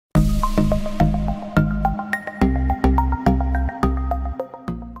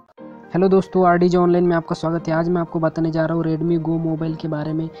Hello दोस्तों, RDJ online में आपका स्वागत है। आज मैं आपको बताने जा रहा हूँ Redmi Go मोबाइल के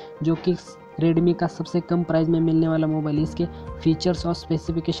बारे में, जो कि Redmi का सबसे कम प्राइस में मिलने वाला मोबाइल। इसके फीचर्स और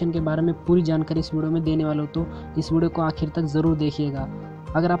स्पेसिफिकेशन के बारे में पूरी जानकारी इस वीडियो में देने वाला हूँ, तो इस वीडियो को आखिर तक ज़रूर देखिएगा।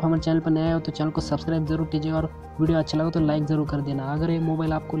 अगर आप हमारे चैनल पर नए हो तो चैनल को सब्सक्राइब जरूर कीजिएगा और वीडियो अच्छा लगा तो लाइक ज़रूर कर देना। अगर ये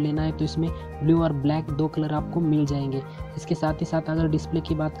मोबाइल आपको लेना है तो इसमें ब्लू और ब्लैक दो कलर आपको मिल जाएंगे। इसके साथ ही साथ अगर डिस्प्ले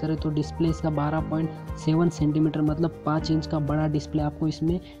की बात करें तो डिस्प्ले इसका 12.7 सेंटीमीटर मतलब 5 इंच का बड़ा डिस्प्ले आपको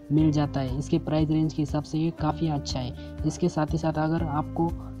इसमें मिल जाता है। इसके प्राइस रेंज के हिसाब से ये काफ़ी अच्छा है। इसके साथ ही साथ अगर आपको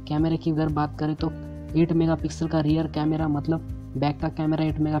कैमरे की अगर बात करें तो 8 मेगापिक्सल का रियर कैमरा मतलब बैक का कैमरा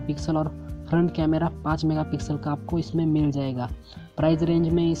 8 मेगापिक्सल और फ्रंट कैमरा 5 मेगापिक्सल का आपको इसमें मिल जाएगा। प्राइस रेंज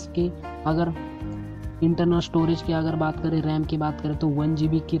में इसकी अगर इंटरनल स्टोरेज की अगर बात करें, रैम की बात करें तो 1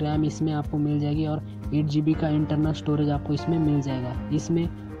 GB की रैम इसमें आपको मिल जाएगी और 8 GB का इंटरनल स्टोरेज आपको इसमें मिल जाएगा। इसमें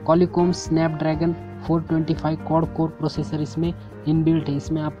Qualcomm Snapdragon 425 quad core processor इसमें इनबिल्ट है,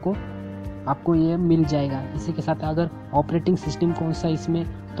 इसमें आपको ये मिल जाएगा। इसी के साथ अगर ऑपरेटिंग सिस्टम कौन सा इसमें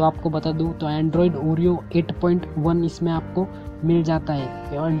तो आपको बता दूं तो एंड्रॉयड ओरियो 8.1 इसमें आपको मिल जाता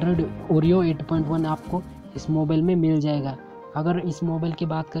है। एंड्रॉयड ओरियो 8.1 आपको इस मोबाइल में मिल जाएगा। अगर इस मोबाइल की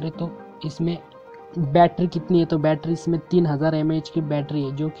बात करें तो इसमें बैटरी कितनी है तो बैटरी इसमें 3000 mAh की बैटरी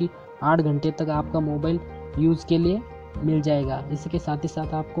है, जो कि 8 घंटे तक आपका मोबाइल यूज़ के लिए मिल जाएगा। इसी के साथ ही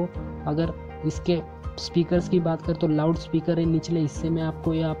साथ आपको अगर इसके स्पीकर्स की बात करें तो लाउड स्पीकर है। निचले हिस्से में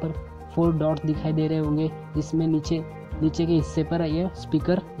आपको यहाँ पर 4 डॉट दिखाई दे रहे होंगे, इसमें नीचे के हिस्से पर ये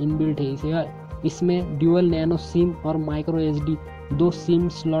स्पीकर इनबिल्ट है। इसमें ड्यूअल नैनो सिम और माइक्रो SD 2 सिम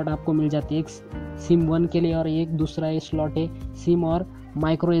स्लॉट आपको मिल जाती है। एक सिम 1 के लिए और एक दूसरा ये स्लॉट है सिम और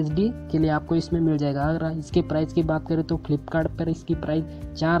माइक्रो SD के लिए आपको इसमें मिल जाएगा। अगर इसके प्राइस की बात करें तो फ्लिपकार्ट पर इसकी प्राइस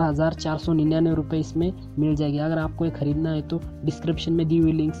 4499 रुपये इसमें मिल जाएगी। अगर आपको ये ख़रीदना है तो डिस्क्रिप्शन में दी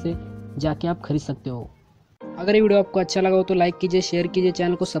हुई लिंक से जाके आप खरीद सकते हो। अगर ये वीडियो आपको अच्छा लगा हो तो लाइक कीजिए, शेयर कीजिए,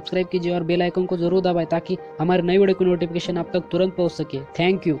 चैनल को सब्सक्राइब कीजिए और बेल आइकन को जरूर दबाएं ताकि हमारे नई वीडियो की नोटिफिकेशन आप तक तुरंत पहुंच सके।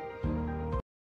 Thank you.